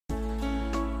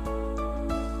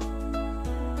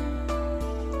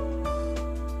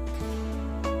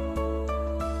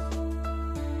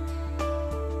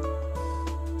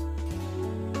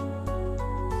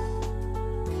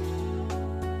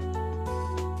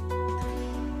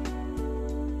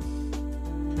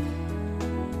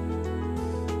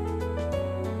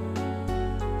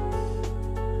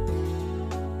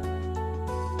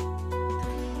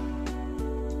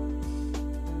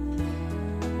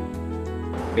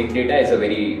big data is a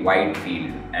very wide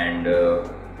field, and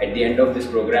at the end of this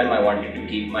program I wanted to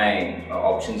keep my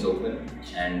options open,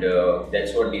 and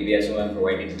that's what DBSOM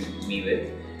provided me with.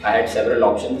 I had several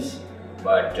options,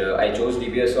 but I chose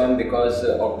DBSOM because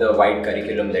of the wide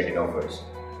curriculum that it offers.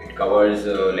 It covers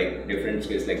like different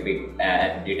skills like big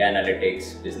data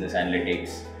analytics, business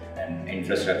analytics, and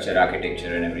infrastructure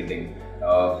architecture and everything.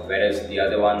 Whereas the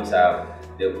other ones,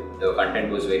 the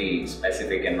content was very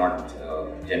specific and not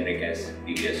generic as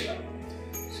DBSOM.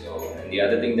 So, and the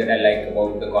other thing that I like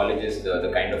about the college is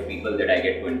the kind of people that I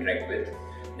get to interact with.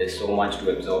 There's so much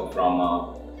to absorb from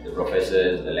the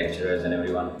professors, the lecturers and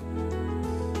everyone.